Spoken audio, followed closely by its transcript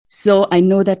So I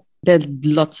know that there are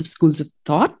lots of schools of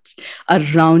thought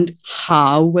around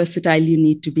how versatile you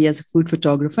need to be as a food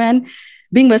photographer. And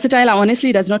being versatile,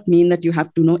 honestly, does not mean that you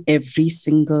have to know every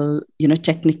single,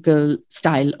 technical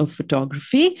style of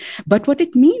photography. But what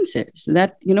it means is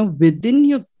that, within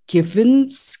your given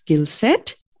skill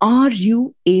set, are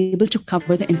you able to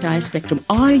cover the entire spectrum?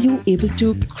 Are you able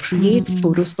to create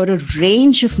photos for a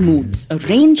range of moods, a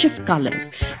range of colors,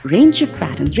 range of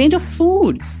patterns, range of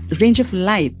foods, range of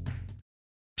light?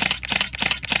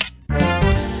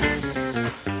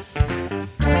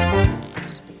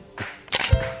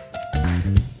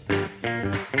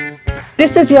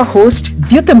 This is your host,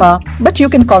 Dyutama, but you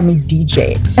can call me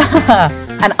DJ.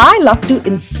 And I love to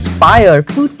inspire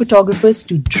food photographers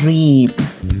to dream.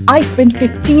 I spent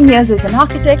 15 years as an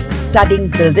architect studying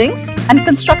buildings and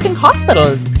constructing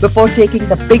hospitals before taking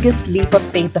the biggest leap of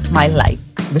faith of my life,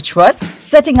 which was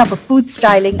setting up a food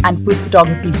styling and food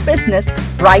photography business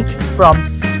right from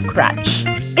scratch.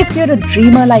 If you're a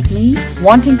dreamer like me,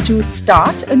 wanting to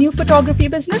start a new photography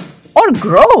business or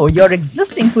grow your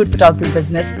existing food photography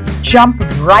business, jump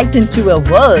right into a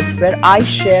world where I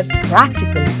share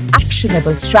practical,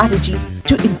 actionable strategies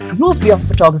to improve your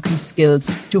photography skills,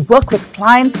 to work with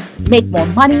clients, make more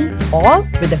money, all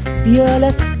with a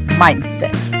fearless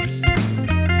mindset.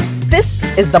 This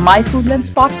is the My Food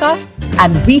Lens podcast,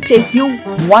 and we take you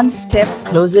one step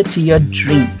closer to your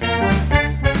dreams.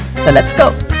 So let's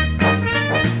go.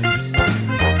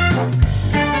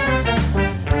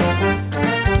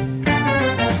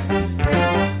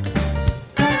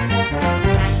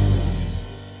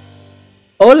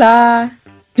 Hola!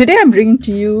 Today I'm bringing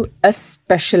to you a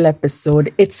special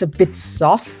episode. It's a bit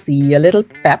saucy, a little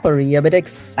peppery, a bit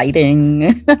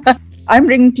exciting. I'm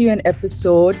bringing to you an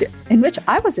episode in which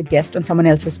I was a guest on someone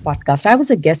else's podcast. I was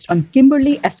a guest on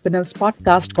Kimberly Espinel's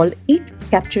podcast called Eat,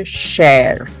 Capture,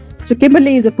 Share. So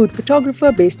Kimberly is a food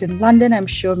photographer based in London. I'm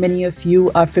sure many of you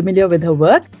are familiar with her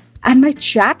work. And my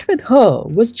chat with her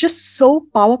was just so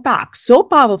power-packed, so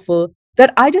powerful,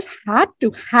 that I just had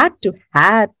to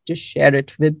share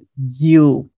it with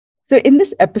you. So in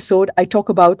this episode, I talk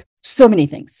about so many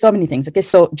things. Okay,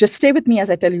 so just stay with me as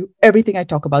I tell you everything I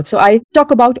talk about. So I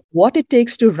talk about what it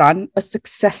takes to run a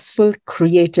successful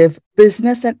creative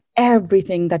business and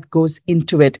everything that goes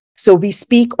into it. So we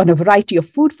speak on a variety of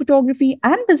food photography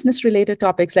and business related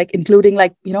topics, including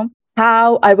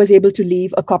how I was able to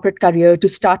leave a corporate career to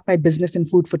start my business in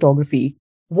food photography.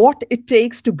 What it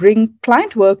takes to bring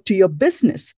client work to your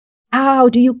business. How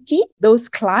do you keep those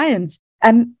clients?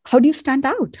 And how do you stand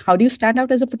out? How do you stand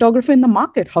out as a photographer in the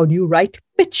market? How do you write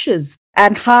pitches?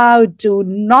 And how to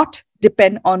not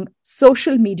depend on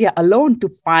social media alone to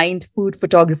find food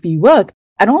photography work?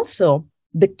 And also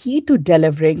the key to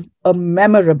delivering a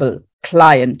memorable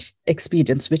client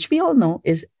experience, which we all know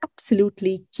is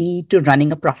absolutely key to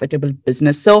running a profitable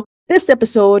business. So this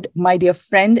episode, my dear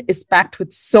friend, is packed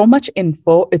with so much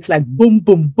info. It's like boom,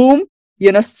 boom, boom.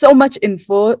 So much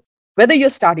info. Whether you're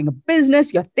starting a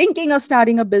business, you're thinking of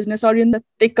starting a business, or in the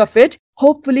thick of it,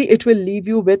 hopefully it will leave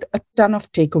you with a ton of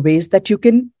takeaways that you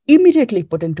can immediately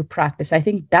put into practice. I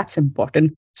think that's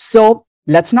important. So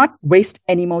let's not waste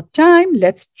any more time.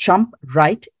 Let's jump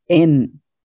right in.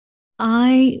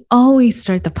 I always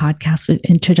start the podcast with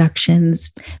introductions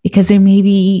because there may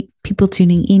be people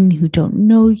tuning in who don't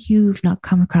know you, who've not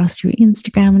come across your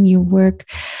Instagram and your work.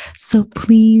 So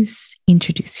please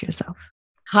introduce yourself.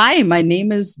 Hi, my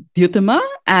name is Dyutama,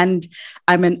 and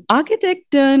I'm an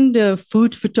architect and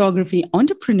food photography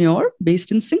entrepreneur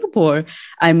based in Singapore.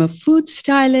 I'm a food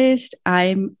stylist.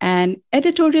 I'm an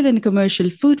editorial and commercial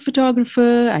food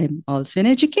photographer. I'm also an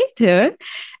educator,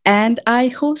 and I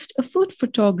host a food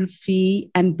photography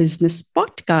and business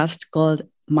podcast called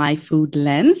My Food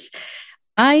Lens.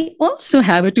 I also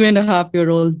have a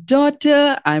 2.5-year-old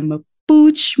daughter. I'm a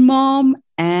pooch mom,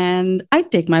 and I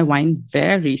take my wine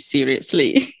very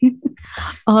seriously.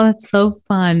 Oh, that's so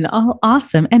fun. Oh,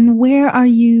 awesome. And where are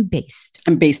you based?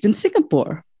 I'm based in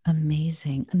Singapore.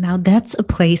 Amazing. Now that's a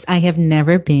place I have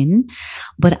never been,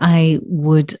 but I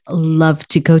would love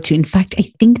to go to. In fact, I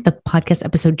think the podcast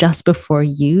episode just before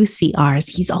you see ours,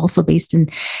 he's also based in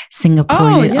Singapore.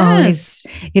 Oh, yes.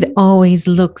 It always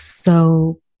looks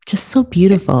so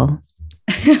beautiful.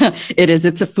 It is.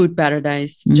 It's a food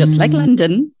paradise, just like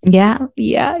London. Yeah.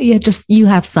 Just you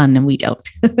have sun and we don't.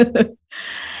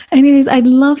 Anyways, I'd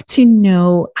love to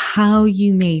know how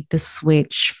you made the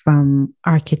switch from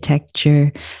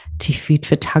architecture to food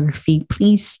photography.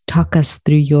 Please talk us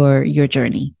through your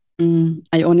journey.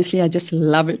 I just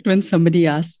love it when somebody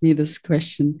asks me this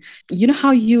question. You know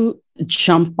how you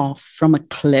jump off from a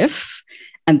cliff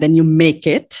and then you make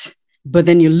it, but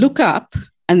then you look up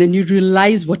and then you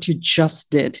realize what you just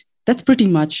did. That's pretty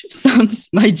much sums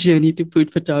my journey to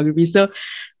food photography. So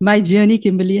my journey,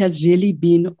 Kimberly, has really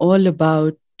been all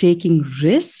about taking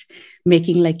risks,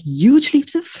 making like huge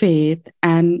leaps of faith,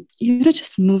 and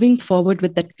just moving forward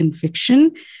with that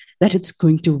conviction that it's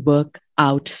going to work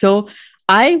out. So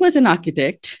I was an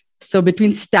architect. So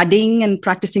between studying and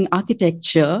practicing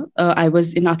architecture, I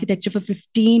was in architecture for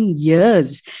 15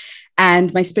 years.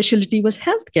 And my specialty was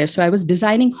healthcare. So I was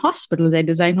designing hospitals. I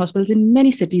designed hospitals in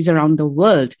many cities around the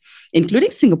world,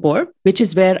 including Singapore, which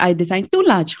is where I designed 2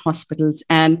 large hospitals.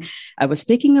 And I was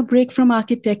taking a break from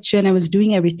architecture and I was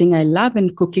doing everything I love.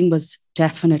 And cooking was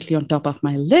definitely on top of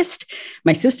my list.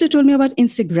 My sister told me about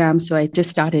Instagram. So I just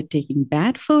started taking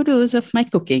bad photos of my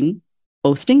cooking,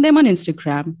 posting them on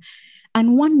Instagram.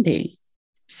 And one day,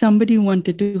 somebody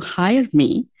wanted to hire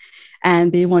me.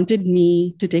 And they wanted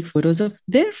me to take photos of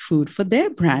their food for their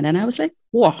brand. And I was like,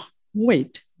 whoa,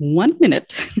 wait 1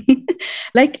 minute.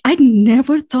 Like, I'd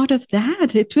never thought of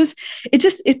that.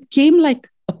 It came like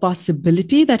a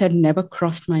possibility that had never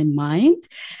crossed my mind.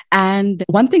 And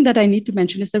one thing that I need to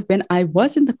mention is that when I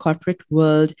was in the corporate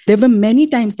world, there were many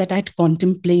times that I'd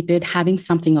contemplated having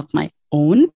something of my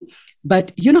own.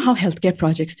 But you know how healthcare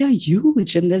projects, they're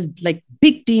huge and there's like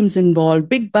big teams involved,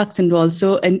 big bucks involved.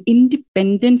 So an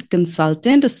independent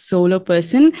consultant, a solo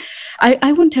person,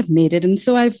 I wouldn't have made it. And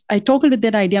so I toggled with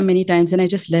that idea many times and I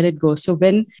just let it go. So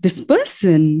when this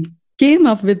person came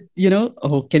up with,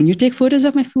 oh, can you take photos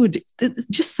of my food?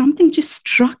 Something just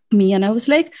struck me. And I was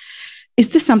like, is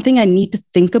this something I need to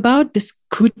think about? This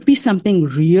could be something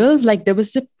real. Like there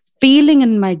was a feeling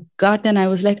in my gut and I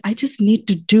was like, I just need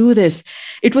to do this.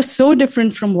 It was so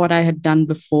different from what I had done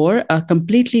before, a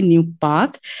completely new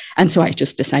path. And so I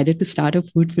just decided to start a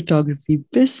food photography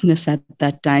business at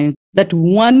that time. That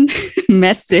one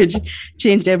message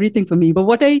changed everything for me. But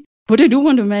what I do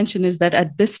want to mention is that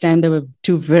at this time, there were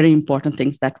 2 very important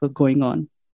things that were going on.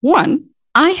 One,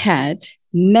 I had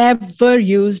never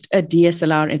used a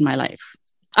DSLR in my life.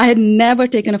 I had never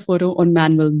taken a photo on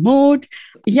manual mode.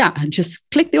 Yeah, just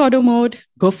click the auto mode,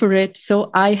 go for it. So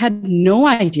I had no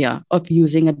idea of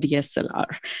using a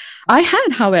DSLR. I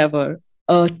had, however,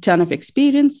 a ton of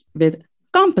experience with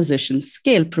composition,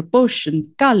 scale,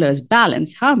 proportion, colors,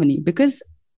 balance, harmony, because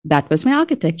that was my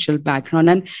architectural background.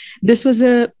 And this was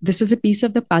a piece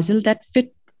of the puzzle that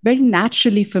fit very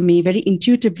naturally for me, very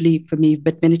intuitively for me.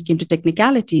 But when it came to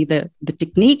technicality, the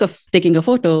technique of taking a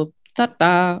photo,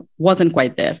 that wasn't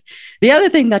quite there. The other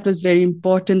thing that was very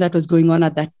important that was going on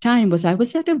at that time was I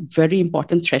was at a very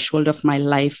important threshold of my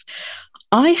life.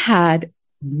 I had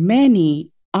many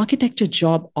architecture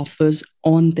job offers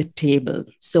on the table.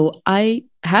 So I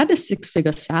had a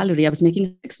 6-figure salary. I was making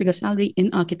a 6-figure salary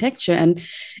in architecture. And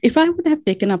if I would have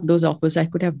taken up those offers, I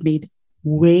could have made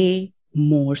way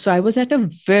more. So I was at a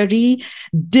very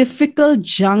difficult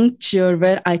juncture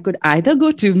where I could either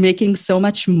go to making so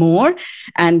much more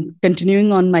and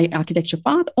continuing on my architecture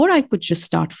path, or I could just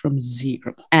start from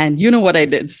zero. And you know what I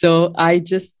did? So I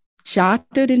just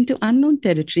chartered into unknown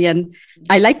territory. And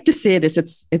I like to say this,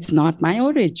 it's not my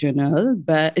original,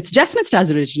 but it's Jasmine Star's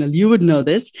original. You would know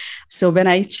this. So when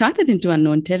I chartered into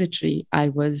unknown territory, I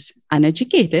was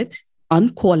uneducated,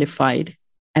 unqualified,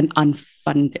 and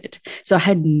unfunded. So I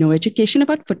had no education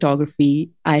about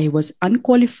photography. I was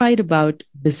unqualified about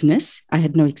business. I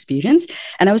had no experience.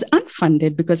 And I was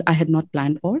unfunded because I had not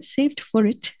planned or saved for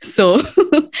it. So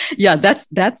yeah,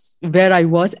 that's where I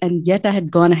was. And yet I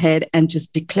had gone ahead and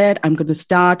just declared I'm going to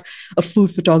start a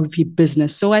food photography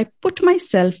business. So I put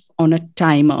myself on a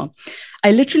timer.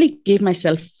 I literally gave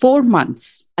myself 4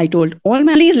 months. I told all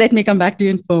my, please let me come back to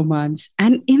you in 4 months.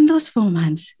 And in those 4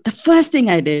 months, the first thing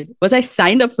I did was I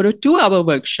signed up for a 2-hour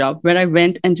workshop where I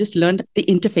went and just learned the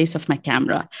interface of my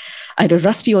camera. I had a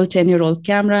rusty old 10-year-old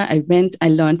camera. I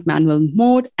learned manual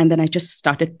mode, and then I just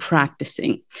started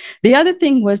practicing. The other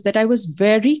thing was that I was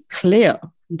very clear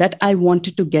that I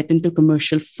wanted to get into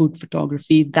commercial food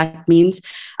photography. That means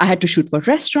I had to shoot for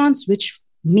restaurants, which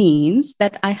means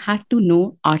that I had to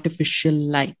know artificial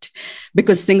light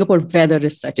because Singapore weather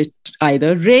is such, it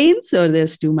either rains or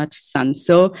there's too much sun.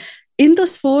 So in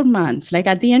those 4 months, like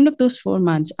at the end of those 4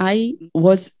 months, I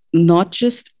was not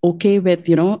just okay with,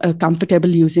 comfortable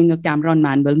using a camera on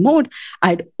manual mode.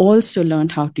 I'd also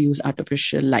learned how to use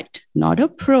artificial light. Not a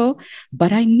pro,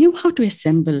 but I knew how to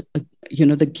assemble,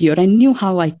 the gear. I knew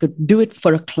how I could do it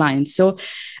for a client. So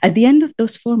at the end of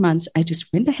those 4 months, I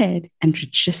just went ahead and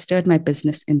registered my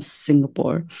business in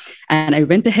Singapore. And I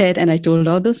went ahead and I told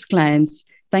all those clients,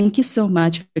 thank you so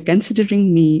much for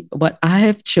considering me, but I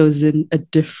have chosen a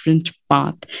different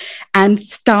path. And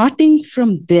starting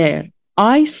from there,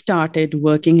 I started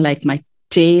working like my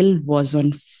tail was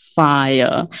on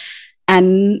fire.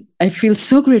 And I feel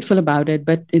so grateful about it.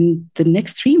 But in the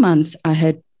next 3 months, I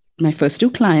had my first 2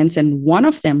 clients, and one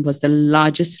of them was the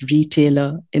largest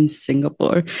retailer in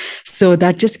Singapore. So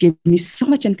that just gave me so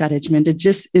much encouragement.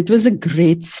 It was a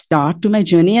great start to my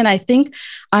journey. And I think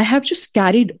I have just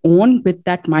carried on with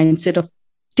that mindset of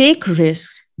take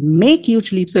risks, make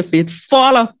huge leaps of faith,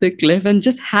 fall off the cliff, and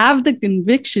just have the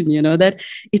conviction, that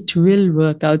it will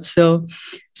work out. So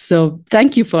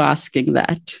thank you for asking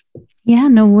that. Yeah,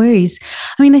 no worries.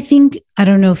 I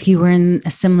don't know if you were in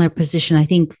a similar position. I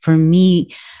think for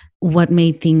me, what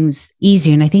made things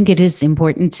easier, and I think it is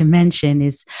important to mention,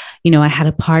 is, I had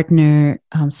a partner.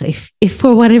 So if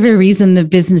for whatever reason the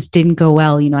business didn't go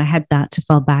well, I had that to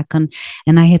fall back on,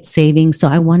 and I had savings. So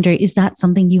I wonder, is that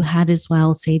something you had as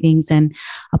well, savings and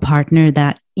a partner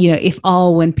that, if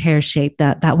all went pear-shaped,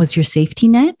 that was your safety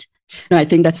net? No, I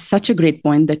think that's such a great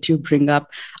point that you bring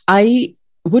up. I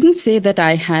wouldn't say that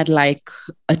I had like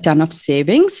a ton of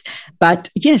savings, but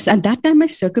yes, at that time, my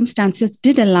circumstances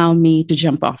did allow me to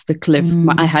jump off the cliff.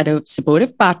 I had a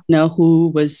supportive partner who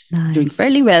was doing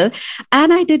fairly well,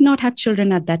 and I did not have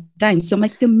children at that time. So my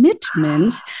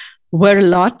commitments were a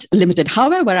lot limited.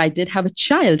 However, I did have a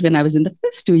child when I was in the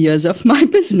first 2 years of my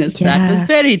business. Yes. That was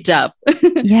very tough.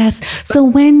 Yes. So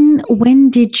when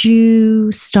did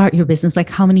you start your business?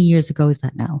 Like, how many years ago is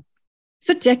that now?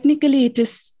 So technically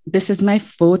this is my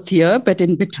 4th year, but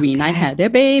in between I had a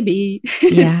baby.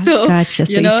 Yeah, so, gotcha.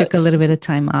 So you took a little bit of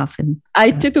time off. I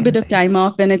took a bit of time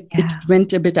off, and it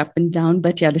went a bit up and down,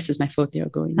 but yeah, this is my 4th year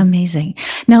going. Amazing.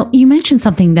 Now, you mentioned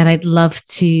something that I'd love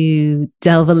to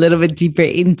delve a little bit deeper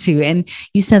into. And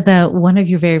you said that one of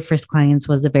your very first clients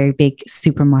was a very big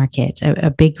supermarket, a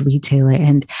big retailer.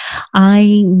 And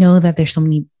I know that there's so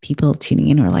many people tuning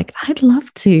in who are like, I'd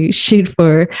love to shoot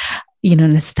for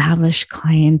an established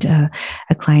client, a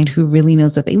client who really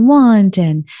knows what they want,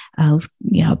 and,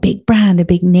 a big brand, a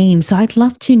big name. So I'd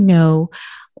love to know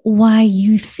why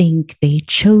you think they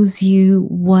chose you,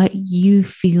 what you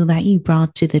feel that you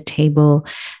brought to the table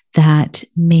that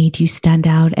made you stand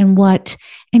out, and what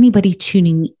anybody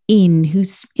tuning in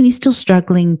who's maybe still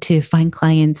struggling to find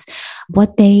clients,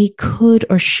 what they could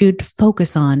or should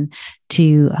focus on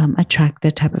to attract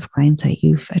the type of clients that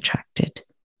you've attracted.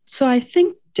 So I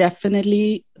think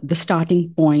definitely the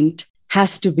starting point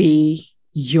has to be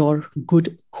your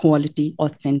good quality,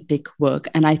 authentic work.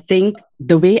 And I think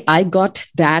the way I got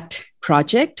that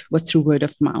project was through word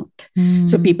of mouth.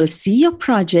 So people see your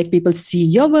project, people see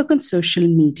your work on social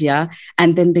media,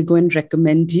 and then they go and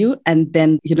recommend you. And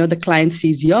then, the client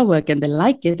sees your work and they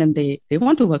like it and they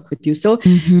want to work with you. So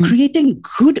creating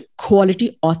good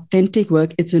quality, authentic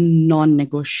work, it's a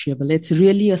non-negotiable. It's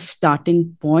really a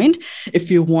starting point if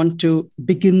you want to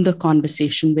begin the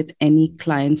conversation with any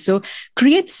client. So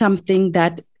create something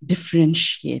that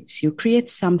differentiates you, create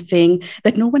something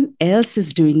that no one else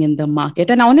is doing in the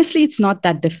market. And honestly, it's not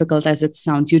that difficult as it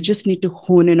sounds. You just need to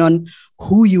hone in on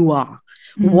who you are,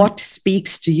 what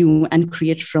speaks to you, and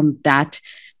create from that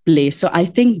place. So I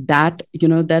think that,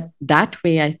 that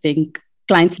way, I think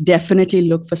clients definitely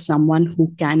look for someone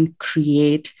who can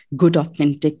create good,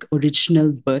 authentic,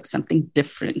 original work, something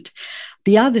different.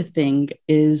 The other thing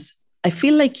is, I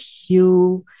feel like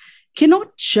you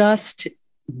cannot just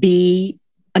be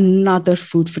another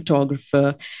food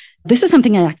photographer. This is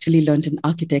something I actually learned in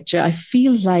architecture. I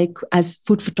feel like as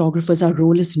food photographers, our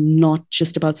role is not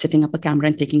just about setting up a camera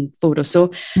and taking photos. So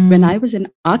when I was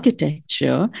in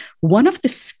architecture, one of the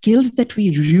skills that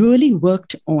we really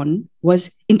worked on was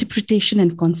interpretation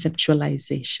and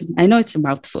conceptualization. I know it's a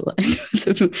mouthful,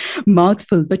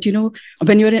 but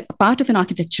when you're a part of an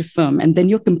architecture firm and then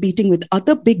you're competing with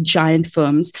other big giant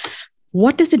firms,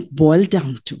 what does it boil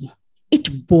down to?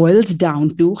 It boils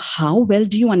down to how well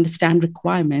do you understand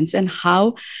requirements and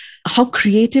how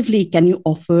creatively can you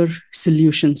offer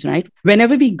solutions, right?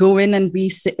 Whenever we go in and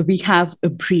we have a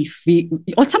brief,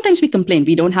 or sometimes we complain,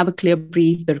 we don't have a clear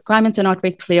brief, the requirements are not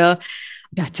very clear.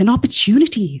 That's an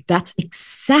opportunity. That's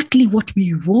exactly what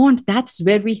we want. That's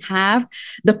where we have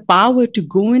the power to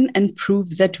go in and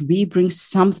prove that we bring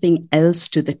something else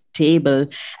to the table,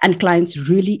 and clients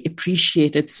really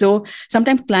appreciate it. So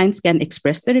sometimes clients can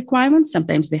express their requirements.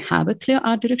 Sometimes they have a clear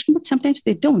art direction, but sometimes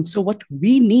they don't. So what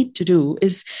we need to do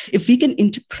is, if we can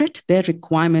interpret their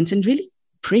requirements and really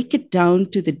break it down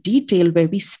to the detail where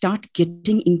we start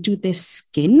getting into their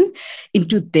skin,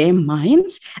 into their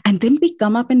minds, and then we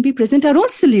come up and we present our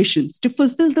own solutions to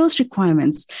fulfill those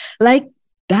requirements. Like,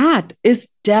 that is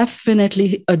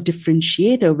definitely a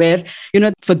differentiator where,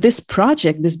 for this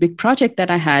project, this big project that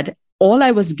I had, all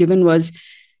I was given was,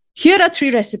 here are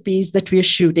 3 recipes that we're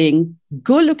shooting.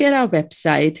 Go look at our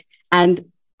website and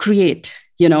create.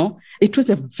 It was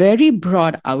a very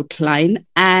broad outline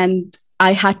and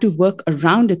I had to work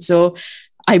around it. So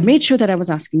I made sure that I was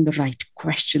asking the right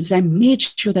questions. I made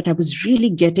sure that I was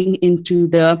really getting into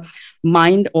the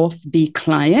mind of the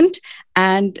client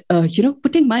and,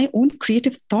 putting my own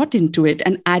creative thought into it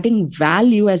and adding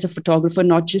value as a photographer,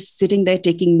 not just sitting there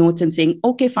taking notes and saying,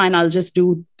 okay, fine, I'll just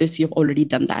do this. You've already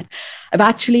done that. I've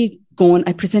actually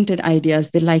I presented ideas,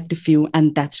 they liked a few,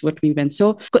 and that's what we went.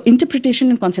 So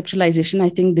interpretation and conceptualization, I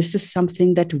think this is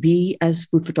something that we as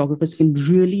food photographers can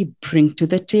really bring to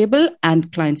the table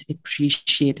and clients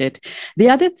appreciate it.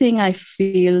 The other thing I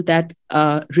feel that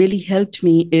really helped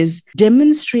me is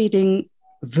demonstrating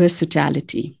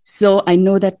versatility. So I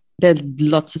know that there are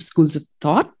lots of schools of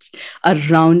thought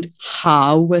around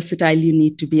how versatile you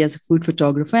need to be as a food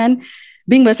photographer. And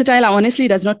being versatile honestly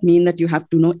does not mean that you have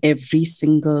to know every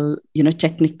single,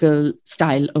 technical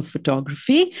style of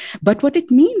photography. But what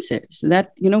it means is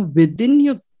that, within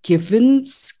your given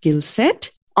skill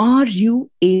set, are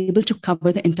you able to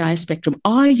cover the entire spectrum?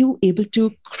 Are you able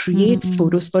to create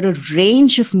photos for a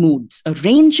range of moods, a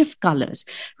range of colors,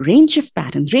 range of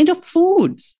patterns, range of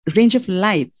foods, range of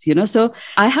lights, So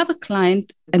I have a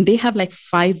client and they have like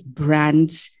 5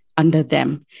 brands under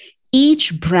them.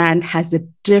 Each brand has a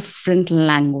different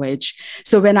language.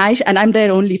 So I'm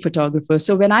their only photographer.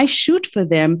 So when I shoot for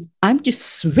them, I'm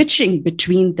just switching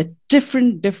between the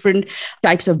different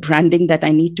types of branding that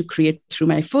I need to create through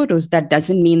my photos. That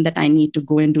doesn't mean that I need to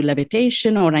go and do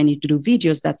levitation or I need to do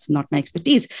videos. That's not my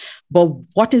expertise. But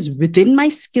what is within my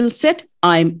skill set,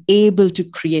 I'm able to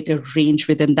create a range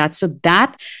within that. So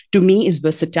that to me is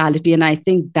versatility. And I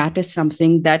think that is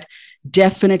something that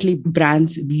definitely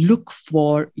brands look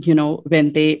for,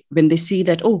 when they see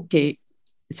that, okay,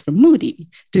 it's from moody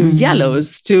to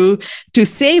yellows to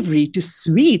savory to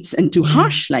sweets and to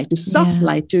harsh light to soft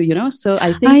light to, so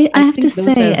I think I have to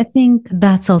say, I think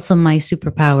that's also my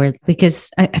superpower,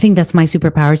 because I think that's my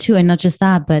superpower too. And not just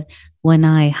that, but when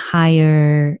I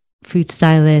hire food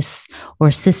stylists or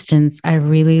assistants, I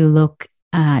really look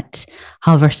at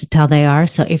how versatile they are.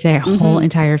 So if their whole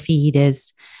entire feed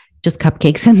is just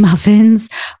cupcakes and muffins,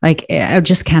 like I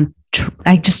just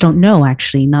don't know,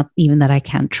 actually, not even that I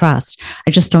can't trust. I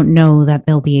just don't know that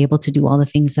they'll be able to do all the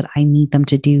things that I need them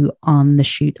to do on the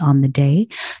shoot on the day.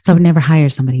 So I would never hire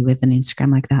somebody with an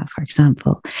Instagram like that, for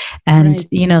example. And,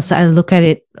 so I look at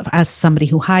it as somebody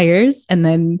who hires, and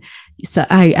then so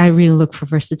I really look for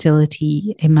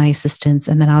versatility in my assistants.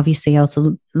 And then obviously I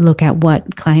also look at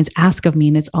what clients ask of me.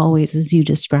 And it's always, as you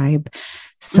describe,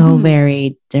 so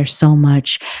varied. There's so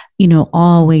much,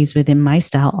 always within my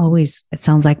style, always, it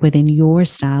sounds like within your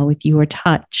style, with your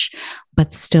touch,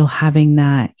 but still having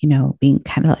that, being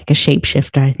kind of like a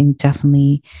shapeshifter, I think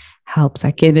definitely helps. I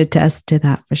can attest to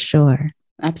that for sure.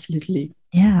 Absolutely.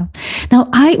 Yeah. Now,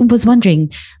 I was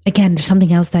wondering, again, there's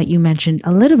something else that you mentioned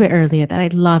a little bit earlier that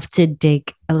I'd love to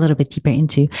dig a little bit deeper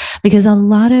into, because a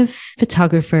lot of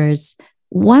photographers,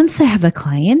 once they have a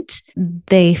client,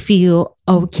 they feel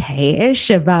okay-ish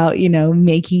about,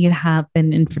 making it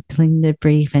happen and fulfilling the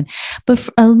brief. But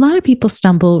a lot of people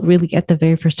stumble really at the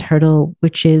very first hurdle,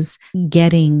 which is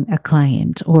getting a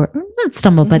client, or not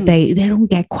stumble, but they don't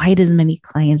get quite as many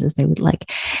clients as they would like.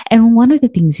 And one of the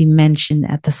things you mentioned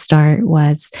at the start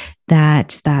was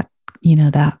that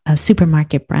a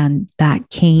supermarket brand that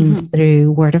came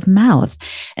through word of mouth.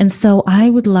 And so I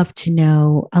would love to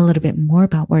know a little bit more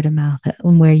about word of mouth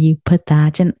and where you put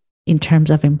that in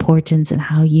terms of importance and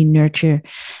how you nurture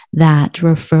that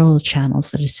referral channel,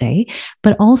 so to say,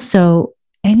 but also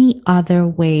any other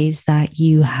ways that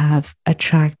you have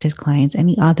attracted clients,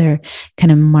 any other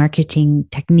kind of marketing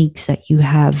techniques that you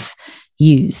have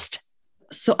used.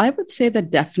 So I would say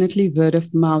that definitely word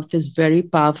of mouth is very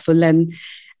powerful, and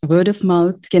word of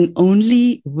mouth can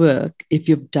only work if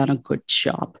you've done a good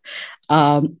job,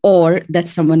 or that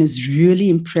someone is really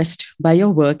impressed by your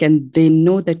work and they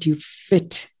know that you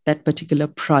fit that particular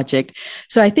project.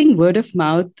 So I think word of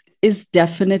mouth is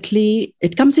definitely,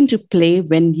 it comes into play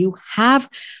when you have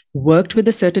worked with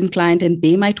a certain client and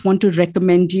they might want to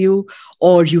recommend you,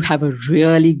 or you have a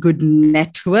really good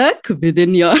network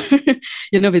within your,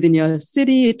 within your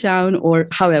city, town, or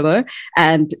however,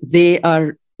 and they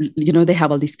are, they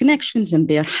have all these connections and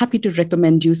they are happy to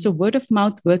recommend you. So word of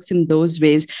mouth works in those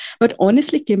ways. But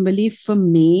honestly, Kimberly, for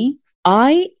me,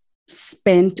 I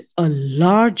spent a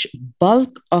large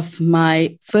bulk of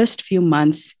my first few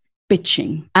months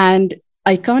pitching. And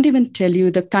I can't even tell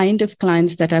you the kind of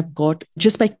clients that I've got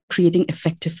just by creating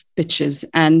effective pitches.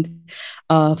 And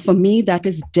for me, that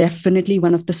is definitely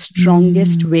one of the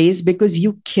strongest ways, because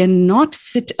you cannot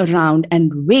sit around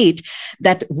and wait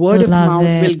that word of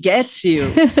mouth will get to you.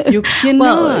 You cannot.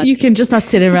 Well, you can just not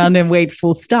sit around and wait,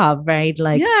 full stop, right?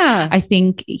 Like, yeah. I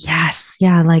think, yes,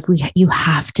 yeah, like you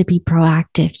have to be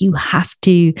proactive. You have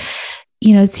to,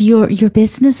 it's your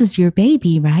business is your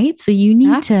baby, right? So you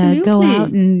need to go out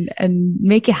and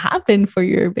make it happen for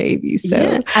your baby.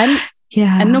 So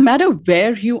and no matter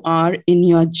where you are in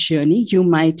your journey, you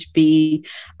might be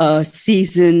a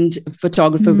seasoned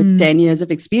photographer with 10 years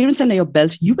of experience under your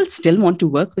belt. You will still want to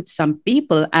work with some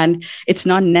people, and it's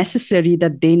not necessary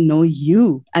that they know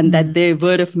you and that their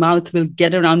word of mouth will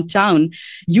get around town.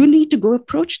 You need to go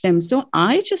approach them. So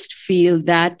I just feel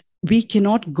that we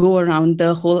cannot go around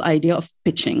the whole idea of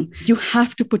pitching. You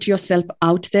have to put yourself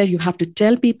out there. You have to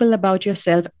tell people about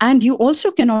yourself. And you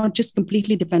also cannot just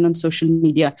completely depend on social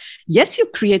media. Yes, you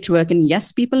create work and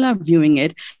yes, people are viewing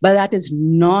it, but that is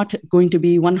not going to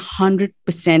be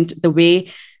 100% the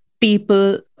way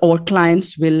people or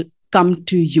clients will come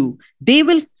to you. They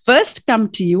will first come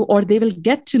to you, or they will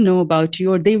get to know about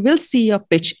you, or they will see your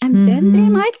pitch, and then they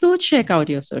might go check out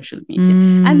your social media.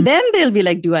 And then they'll be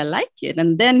like, do I like it?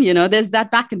 And then, there's that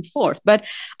back and forth. But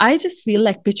I just feel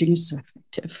like pitching is so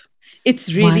effective.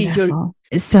 It's really wonderful.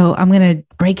 So I'm going to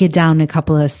break it down in a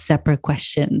couple of separate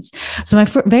questions. So my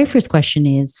very first question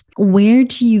is, where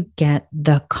do you get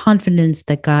the confidence,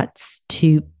 the guts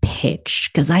to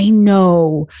pitch? Because I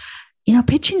know,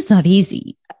 pitching is not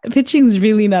easy. Pitching is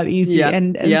really not easy.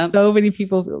 And so many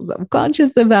people feel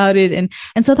subconscious about it.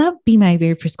 And so that would be my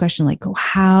very first question. Like,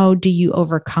 how do you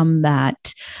overcome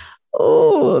that?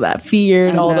 That fear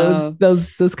and all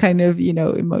those kind of,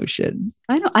 emotions.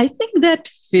 I know. I think that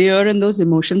fear and those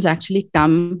emotions actually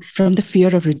come from the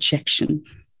fear of rejection.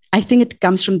 I think it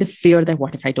comes from the fear that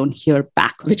what if I don't hear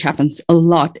back, which happens a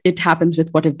lot. It happens with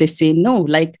what if they say no,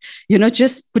 like,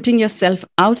 just putting yourself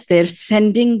out there,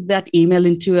 sending that email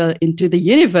into the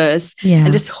universe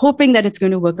and just hoping that it's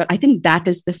going to work out. I think that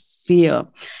is the fear.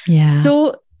 Yeah.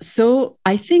 So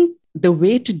I think the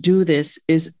way to do this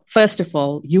is, first of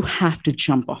all, you have to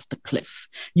jump off the cliff.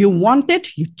 You want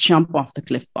it, you jump off the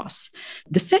cliff, boss.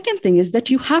 The second thing is that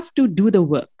you have to do the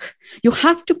work. You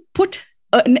have to put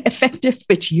an effective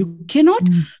pitch. You cannot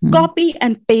copy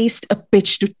and paste a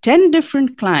pitch to 10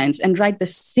 different clients and write the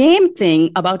same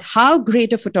thing about how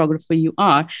great a photographer you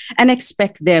are and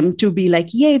expect them to be like,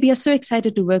 yay, we are so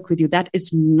excited to work with you. That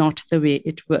is not the way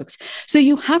it works. So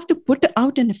you have to put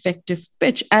out an effective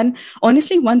pitch. And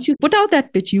honestly, once you put out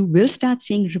that pitch, you will start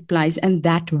seeing replies, and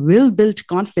that will build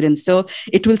confidence. So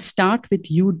it will start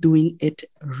with you doing it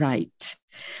right.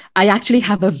 I actually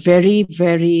have a very,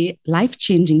 very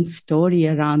life-changing story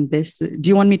around this. Do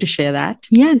you want me to share that?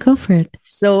 Yeah, go for it.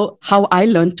 So how I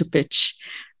learned to pitch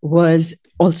was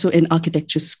also in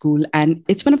architecture school. And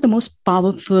it's one of the most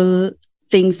powerful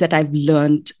things that I've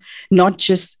learned, not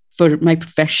just for my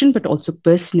profession, but also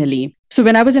personally. So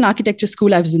when I was in architecture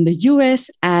school, I was in the US,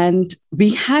 and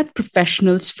we had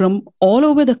professionals from all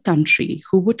over the country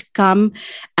who would come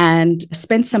and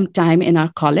spend some time in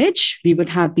our college. We would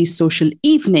have these social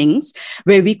evenings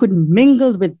where we could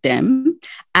mingle with them.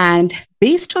 And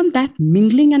based on that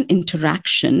mingling and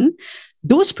interaction,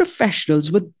 those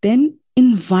professionals would then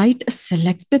invite a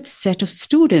selected set of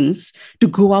students to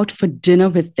go out for dinner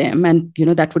with them. And,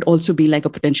 that would also be like a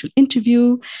potential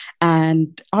interview,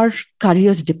 and our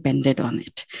careers depended on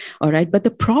it. All right. But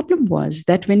the problem was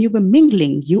that when you were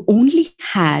mingling, you only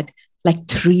had like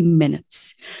 3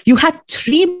 minutes. You had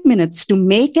 3 minutes to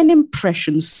make an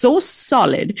impression so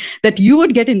solid that you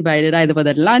would get invited either for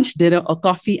that lunch, dinner, or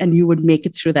coffee, and you would make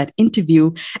it through that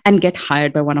interview and get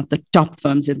hired by one of the top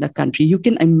firms in the country. You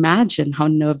can imagine how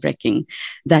nerve-wracking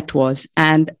that was.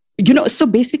 And, so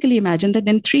basically imagine that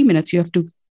in 3 minutes, you have to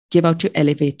give out your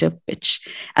elevator pitch.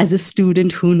 As a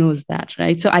student, who knows that,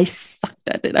 right? So I sucked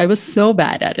at it. I was so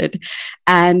bad at it.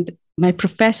 And my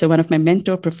professor, one of my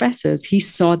mentor professors, he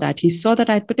saw that. He saw that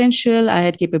I had potential, I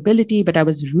had capability, but I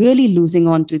was really losing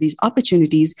on to these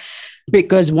opportunities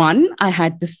because, one, I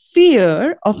had the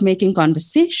fear of making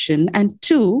conversation, and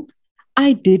two,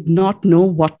 I did not know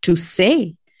what to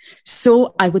say.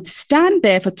 So I would stand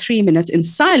there for 3 minutes in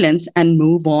silence and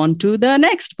move on to the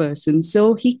next person.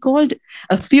 So he called,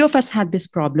 a few of us had this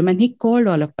problem, and he called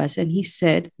all of us and he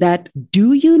said that,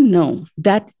 do you know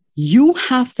that you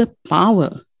have the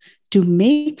power to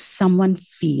make someone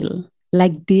feel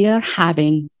like they are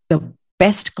having the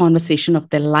best conversation of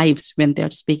their lives when they're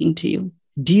speaking to you?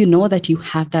 Do you know that you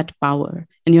have that power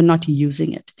and you're not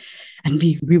using it? And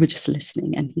we were just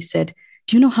listening. And he said,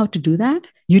 Do you know how to do that?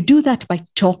 You do that by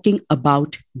talking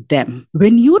about them.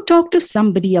 When you talk to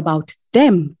somebody about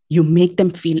them, you make them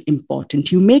feel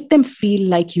important. You make them feel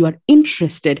like you are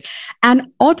interested. And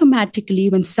automatically,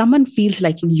 when someone feels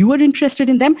like you are interested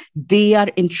in them, they are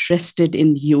interested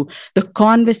in you. The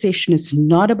conversation is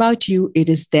not about you, it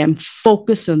is them.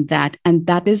 Focus on that. And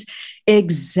that is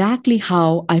exactly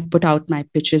how I put out my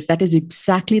pitches. That is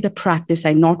exactly the practice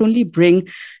I not only bring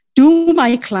to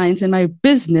my clients and my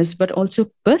business, but also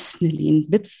personally and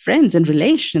with friends and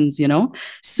relations,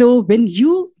 So when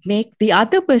you make the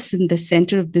other person the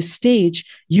center of the stage,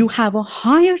 you have a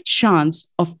higher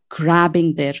chance of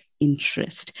grabbing their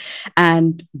interest.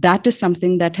 And that is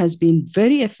something that has been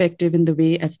very effective in the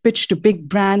way I've pitched to big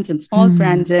brands and small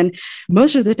brands. And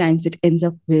most of the times it ends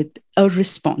up with a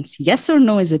response. Yes or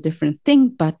no is a different thing,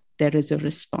 but there is a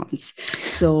response.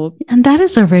 And that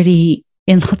is already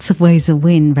in lots of ways a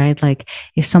win, right? Like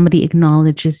if somebody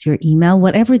acknowledges your email,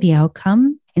 whatever the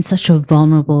outcome in such a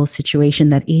vulnerable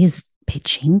situation that is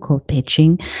cold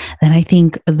pitching, then I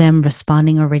think them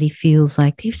responding already feels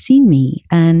like they've seen me.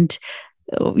 And,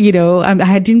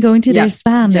 I didn't go into their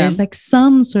spam. There's like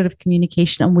some sort of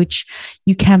communication on which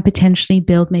you can potentially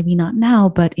build, maybe not now,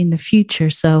 but in the future.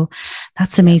 So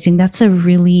that's amazing. That's a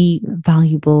really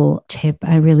valuable tip.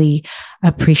 I really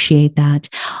appreciate that.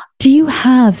 Do you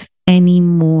have any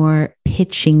more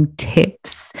pitching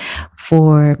tips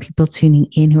for people tuning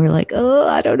in who are like, oh,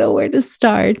 I don't know where to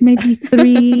start? Maybe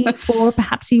 3, 4,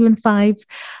 perhaps even 5,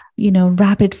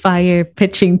 rapid fire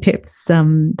pitching tips.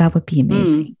 That would be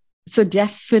amazing. So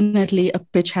definitely a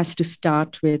pitch has to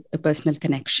start with a personal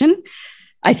connection.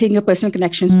 I think a personal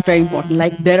connection is very important.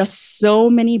 Like there are so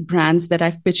many brands that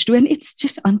I've pitched to, and it's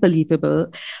just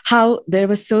unbelievable how there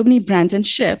were so many brands and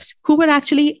chefs who were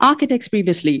actually architects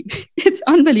previously. It's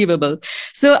unbelievable.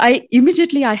 So I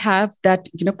have that,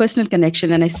 personal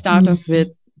connection, and I start off with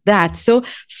that. So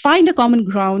find a common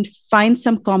ground, find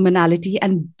some commonality,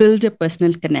 and build a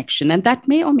personal connection. And that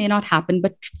may or may not happen,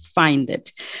 but find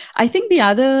it. I think the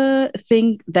other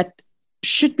thing that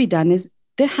should be done is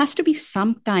there has to be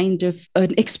some kind of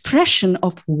an expression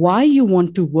of why you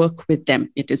want to work with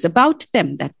them. It is about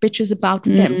them. That pitch is about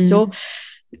them. So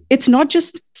it's not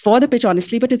just for the pitch,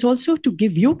 honestly, but it's also to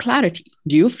give you clarity.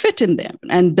 Do you fit in them?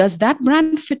 And does that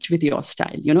brand fit with your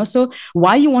style? So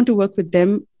why you want to work with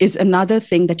them is another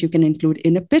thing that you can include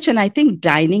in a pitch. And I think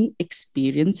dining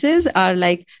experiences are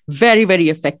like very, very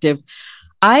effective.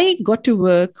 I got to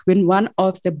work with one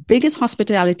of the biggest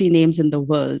hospitality names in the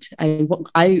world.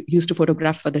 I used to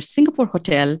photograph for the Singapore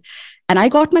hotel, and I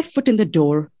got my foot in the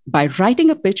door by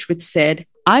writing a pitch which said,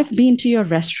 I've been to your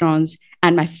restaurants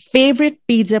and my favorite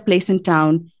pizza place in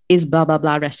town is blah, blah,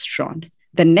 blah restaurant.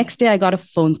 The next day I got a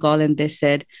phone call and they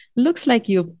said, looks like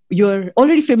you're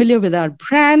already familiar with our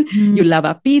brand. You love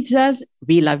our pizzas.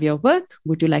 We love your work.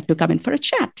 Would you like to come in for a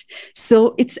chat?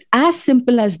 So it's as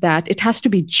simple as that. It has to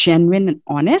be genuine and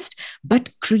honest, but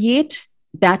create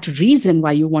that reason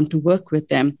why you want to work with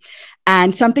them.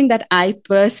 And something that I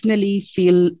personally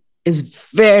feel is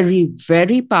very,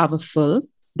 very powerful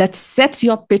that sets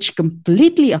your pitch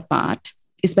completely apart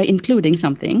is by including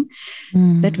something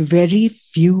that very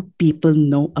few people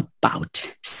know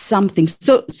about. Something.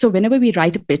 So whenever we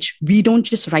write a pitch, we don't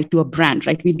just write to a brand,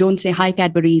 right? We don't say, hi,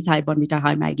 Cadbury's, hi, Bournvita,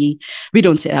 hi, Maggie. We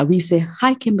don't say that. We say,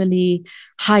 hi, Kimberly,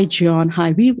 hi, John,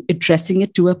 hi. We're addressing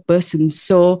it to a person.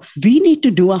 So we need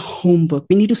to do our homework.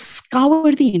 We need to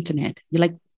scour the internet. You're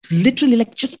literally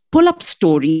just pull up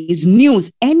stories,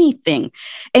 news, anything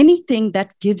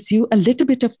that gives you a little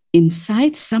bit of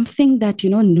insight, something that,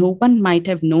 no one might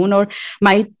have known or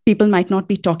people might not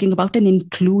be talking about, and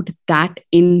include that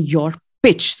in your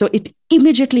pitch. So it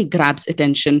immediately grabs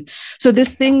attention. So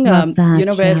this thing, I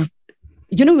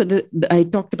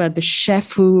talked about the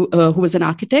chef who was an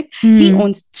architect. He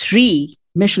owns 3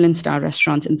 Michelin star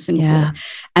restaurants in Singapore. Yeah.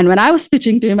 And when I was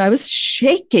pitching to him, I was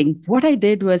shaking. What I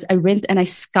did was I went and I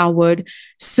scoured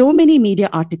so many media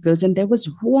articles. And there was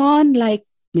one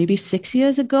maybe 6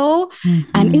 years ago.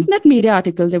 And in that media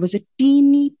article, there was a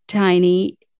teeny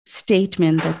tiny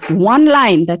statement that's one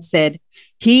line that said,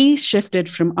 he shifted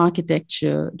from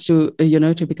architecture to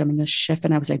becoming a chef.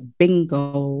 And I was like,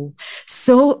 bingo.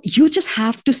 So you just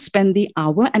have to spend the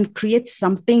hour and create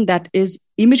something that is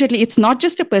immediately, it's not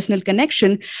just a personal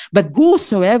connection, but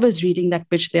whosoever is reading that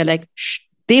pitch, they're like, shh,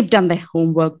 they've done their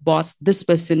homework, boss. This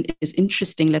person is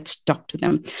interesting. Let's talk to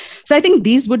them. So I think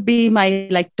these would be my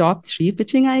top 3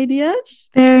 pitching ideas.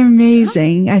 They're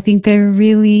amazing. I think they're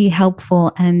really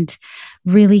helpful and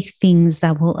really things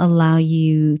that will allow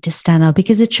you to stand out,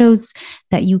 because it shows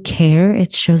that you care.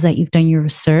 It shows that you've done your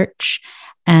research,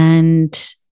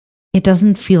 and it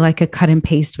doesn't feel like a cut and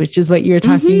paste, which is what you're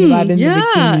talking about in the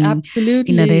beginning.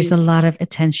 Absolutely. There's a lot of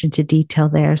attention to detail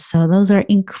there. So those are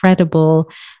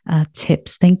incredible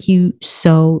tips. Thank you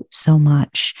so, so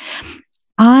much.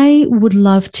 I would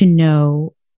love to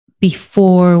know,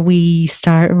 before we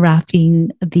start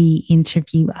wrapping the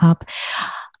interview up,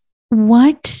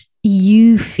 what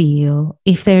you feel,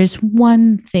 if there's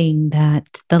one thing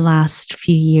that the last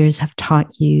few years have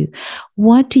taught you,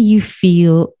 what do you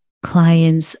feel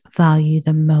clients value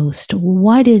the most?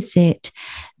 What is it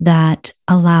that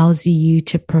allows you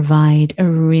to provide a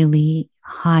really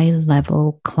high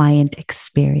level client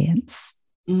experience?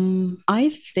 I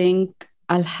think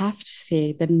I'll have to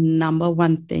say the number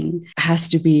one thing has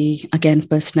to be, again,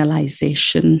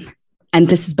 personalization. And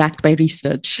this is backed by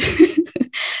research.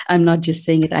 I'm not just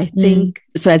saying it. I think,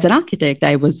 so as an architect,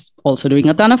 I was also doing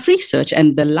a ton of research.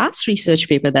 And the last research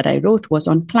paper that I wrote was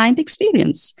on client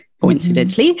experience.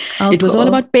 Coincidentally, it was all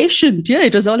about patient. Yeah,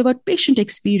 it was all about patient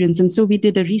experience. And so we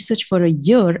did a research for a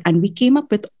year and we came up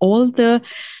with all the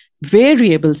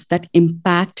variables that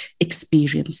impact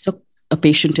experience. So a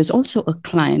patient is also a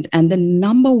client. And the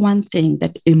number one thing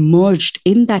that emerged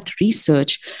in that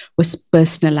research was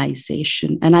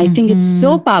personalization. And I think it's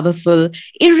so powerful,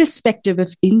 irrespective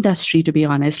of industry, to be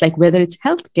honest, like whether it's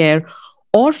healthcare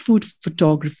or food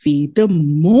photography, the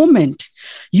moment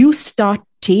you start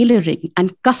tailoring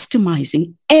and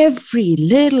customizing every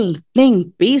little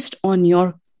thing based on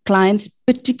your client's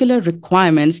particular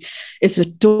requirements, it's a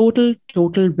total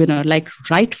winner. Like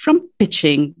right from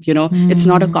pitching, it's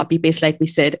not a copy paste, like we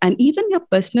said. And even your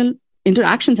personal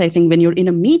interactions, I think when you're in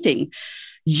a meeting,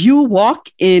 you walk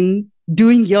in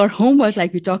doing your homework,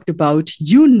 like we talked about,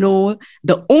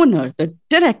 the owner, the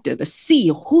director, the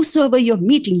CEO, whosoever you're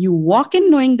meeting, you walk in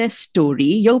knowing their story,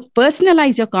 you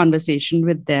personalize your conversation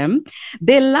with them.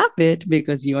 They love it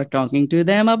because you are talking to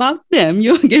them about them.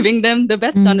 You're giving them the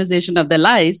best conversation of their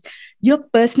lives. You're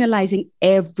personalizing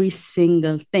every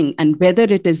single thing. And whether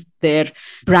it is their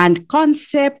brand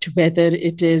concept, whether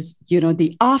it is,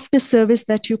 the after service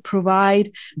that you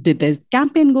provide, did the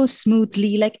campaign go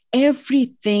smoothly, like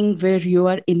everything where you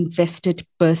are invested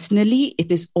personally,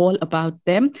 it is all about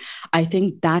them. I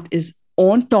think that is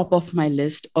on top of my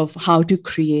list of how to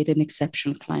create an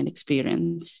exceptional client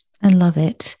experience. I love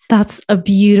it. That's a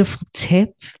beautiful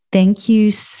tip. Thank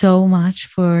you so much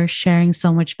for sharing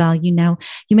so much value. Now,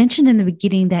 you mentioned in the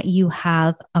beginning that you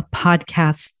have a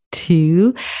podcast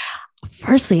too.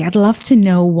 Firstly, I'd love to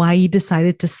know why you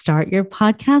decided to start your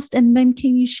podcast. And then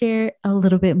can you share a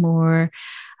little bit more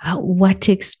about what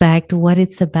to expect, what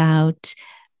it's about?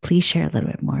 Please share a little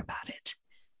bit more about it.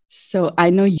 So I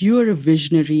know you're a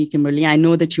visionary, Kimberly. I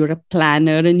know that you're a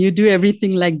planner and you do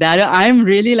everything like that. I'm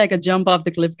really like a jump off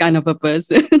the cliff kind of a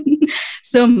person.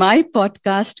 So my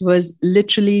podcast was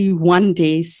literally one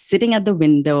day sitting at the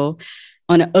window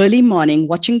on an early morning,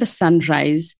 watching the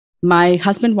sunrise. My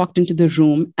husband walked into the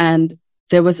room and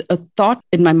there was a thought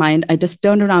in my mind. I just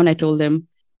turned around. I told him,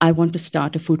 I want to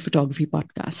start a food photography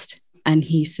podcast. And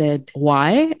he said,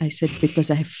 why? I said,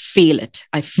 because I feel it.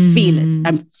 I feel it.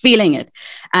 I'm feeling it.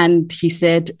 And he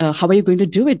said, how are you going to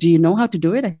do it? Do you know how to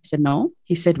do it? I said, no.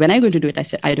 He said, when are you going to do it? I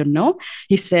said, I don't know.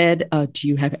 He said, do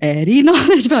you have any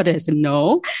knowledge about it? I said,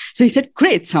 no. So he said,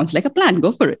 great. Sounds like a plan.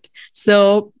 Go for it.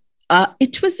 So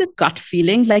it was a gut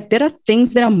feeling. Like there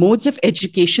are modes of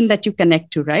education that you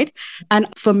connect to, right? And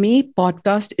for me,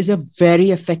 podcast is a very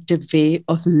effective way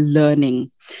of learning.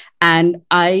 And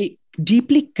I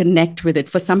deeply connect with it.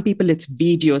 For some people, it's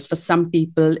videos. For some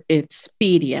people, it's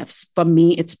PDFs. For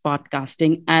me, it's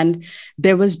podcasting. And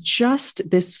there was just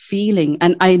this feeling.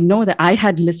 And I know that I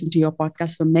had listened to your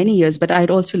podcast for many years, but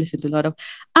I'd also listened to a lot of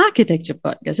architecture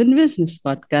podcasts and business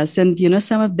podcasts. And,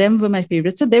 some of them were my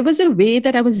favorites. So there was a way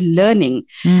that I was learning.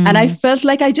 And I felt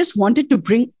like I just wanted to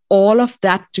bring all of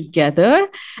that together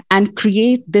and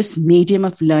create this medium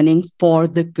of learning for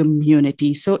the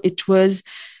community. So it was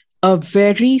a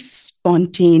very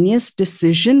spontaneous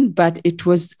decision, but it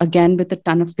was, again, with a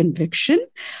ton of conviction.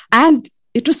 And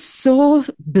it was so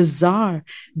bizarre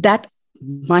that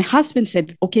my husband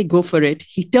said, okay, go for it.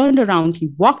 He turned around, he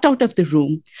walked out of the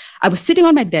room. I was sitting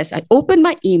on my desk. I opened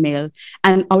my email,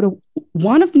 and out of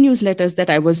one of the newsletters that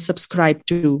I was subscribed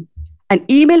to, an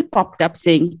email popped up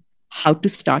saying, how to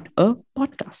start a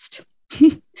podcast.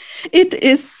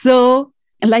 It's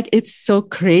so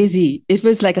crazy. It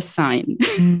was like a sign.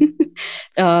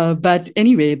 But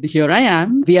anyway, here I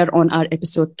am. We are on our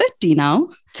episode 30 now.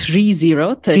 30.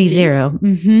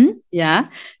 Mm-hmm. Yeah.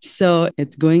 So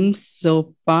it's going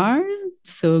so far,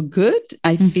 so good.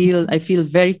 I feel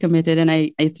very committed, and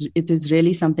it is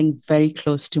really something very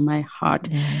close to my heart.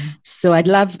 Yeah. So I'd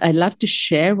love to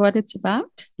share what it's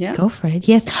about. Yeah. Go for it.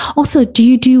 Yes. Also,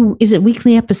 is it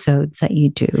weekly episodes that you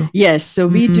do? Yes. So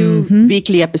we do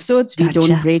weekly episodes. We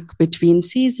don't break between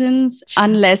seasons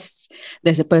unless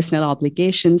there's a personal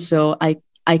obligation. So I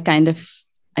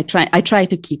try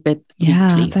to keep it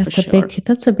weekly.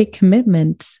 That's a big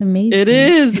commitment. Amazing. It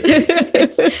is.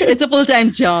 it's a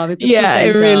full-time job. It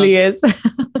really is.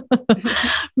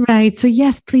 Right. So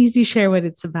yes, please do share what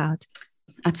it's about.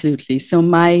 Absolutely. So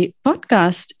my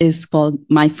podcast is called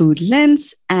My Food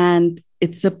Lens, and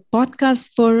it's a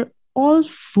podcast for all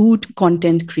food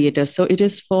content creators. So it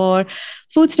is for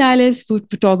food stylists, food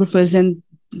photographers, and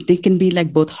they can be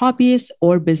like both hobbyists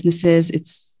or businesses.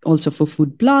 It's also for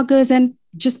food bloggers and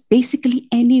just basically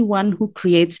anyone who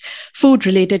creates food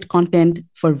related content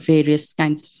for various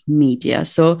kinds of media.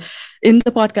 So in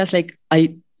the podcast,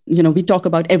 we talk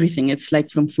about everything. It's like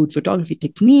from food photography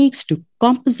techniques to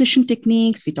composition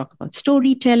techniques. We talk about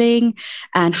storytelling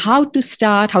and how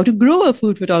to grow a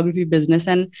food photography business.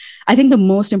 And I think the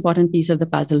most important piece of the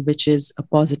puzzle, which is a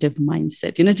positive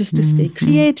mindset, just to stay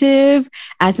creative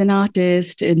as an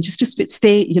artist and just to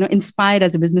stay, inspired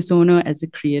as a business owner, as a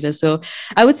creator. So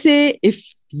I would say if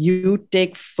you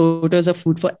take photos of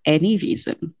food for any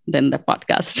reason, then the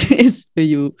podcast is for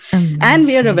you. Amazing. And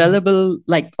we are available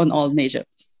on all major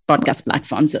podcast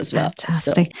platforms as well.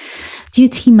 Fantastic.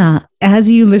 Diotima,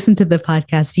 as you listen to the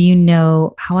podcast, you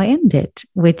know how I end it,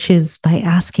 which is by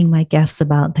asking my guests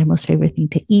about their most favorite thing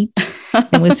to eat,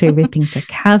 their most favorite thing to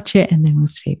capture, and their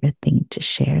most favorite thing to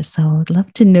share. So I'd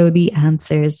love to know the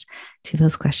answers to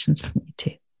those questions from you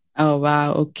too. Oh,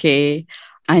 wow. Okay.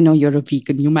 I know you're a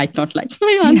vegan. You might not like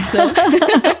my answer.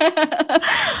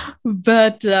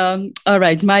 But all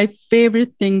right. My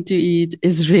favorite thing to eat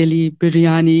is really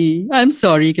biryani. I'm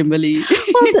sorry, Kimberly.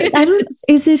 I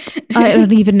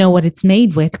don't even know what it's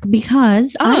made with,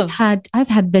 because I've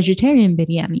had vegetarian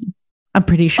biryani. I'm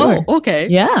pretty sure. Oh, okay.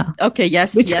 Yeah. Okay.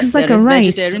 Yes. Which is like a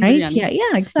rice, right? Biryani.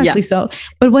 Yeah, exactly. Yeah. So,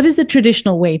 but what is the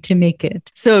traditional way to make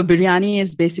it? So biryani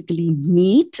is basically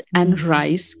meat and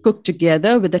rice cooked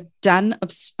together with a ton of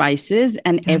spices,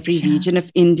 and every region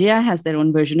of India has their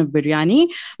own version of biryani.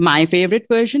 My favorite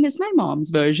version is my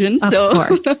mom's version.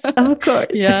 Of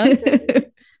course. Yeah.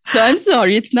 So I'm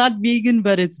sorry, it's not vegan,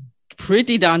 but it's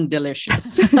pretty darn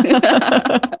delicious.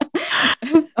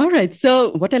 All right.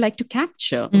 So what I like to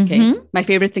capture, okay. My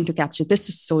favorite thing to capture. This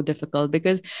is so difficult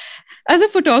because as a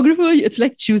photographer, it's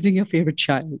like choosing your favorite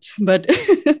child. But,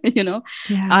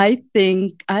 I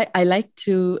think I like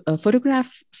to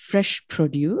photograph fresh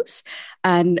produce.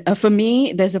 And for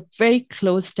me, there's a very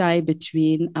close tie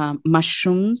between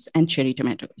mushrooms and cherry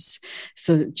tomatoes.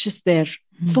 So just their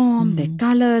form, their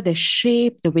color, their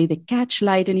shape, the way they catch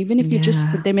light. And even if you just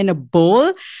put them in a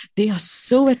bowl, they are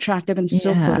so attractive and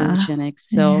so photogenic.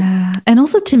 So, and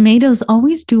also tomatoes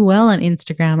always do well on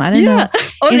Instagram. I don't know.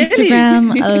 Oh,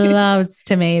 Instagram really? loves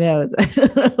tomatoes. I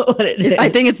don't know what it is. I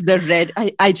think it's the red.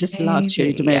 I just love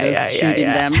cherry tomatoes, shooting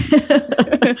them.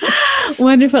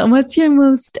 Wonderful. And what's your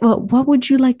what would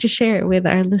you like to share with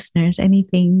our listeners?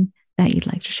 Anything that you'd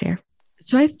like to share?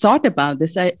 So I thought about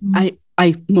this.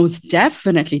 I most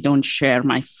definitely don't share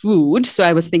my food. So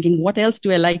I was thinking, what else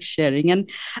do I like sharing? And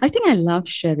I think I love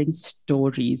sharing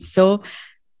stories. So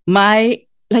my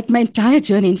entire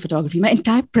journey in photography, my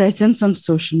entire presence on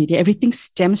social media, everything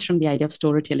stems from the idea of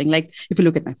storytelling. Like if you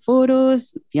look at my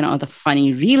photos, the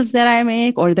funny reels that I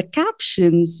make or the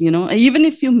captions, even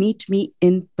if you meet me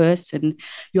in person,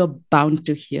 you're bound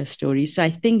to hear stories. So I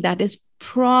think that is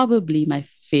probably my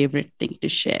favorite thing to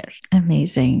share.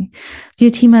 Amazing.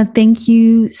 Diotima, thank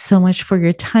you so much for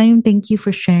your time. Thank you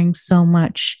for sharing so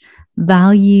much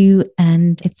value,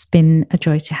 and it's been a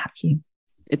joy to have you.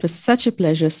 It was such a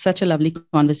pleasure, such a lovely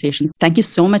conversation. Thank you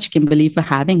so much, Kimberly, for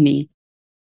having me.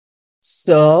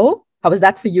 So, how was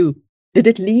that for you? Did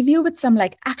it leave you with some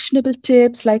actionable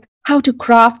tips, like how to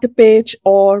craft a pitch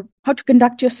or how to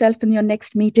conduct yourself in your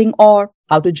next meeting or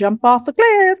how to jump off a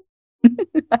cliff?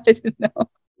 I don't know.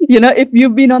 If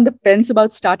you've been on the fence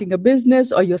about starting a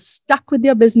business or you're stuck with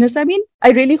your business, I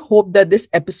really hope that this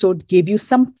episode gave you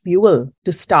some fuel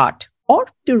to start or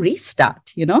to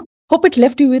restart, Hope it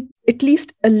left you with at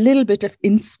least a little bit of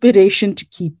inspiration to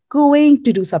keep going,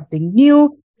 to do something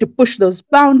new, to push those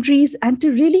boundaries, and to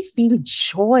really feel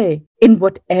joy in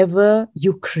whatever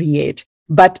you create.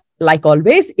 But like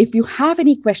always, if you have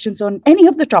any questions on any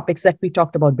of the topics that we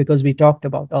talked about, because we talked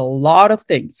about a lot of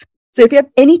things, So if you have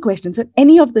any questions on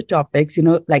any of the topics,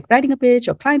 like writing a pitch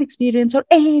or client experience or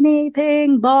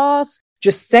anything, boss,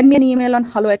 just send me an email on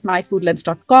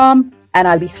hello@myfoodlens.com and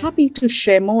I'll be happy to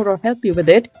share more or help you with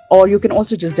it. Or you can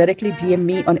also just directly DM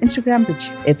me on Instagram, which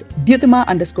it's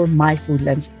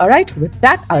Dyutima_myfoodlens. All right, with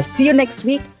that, I'll see you next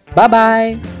week.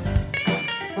 Bye-bye.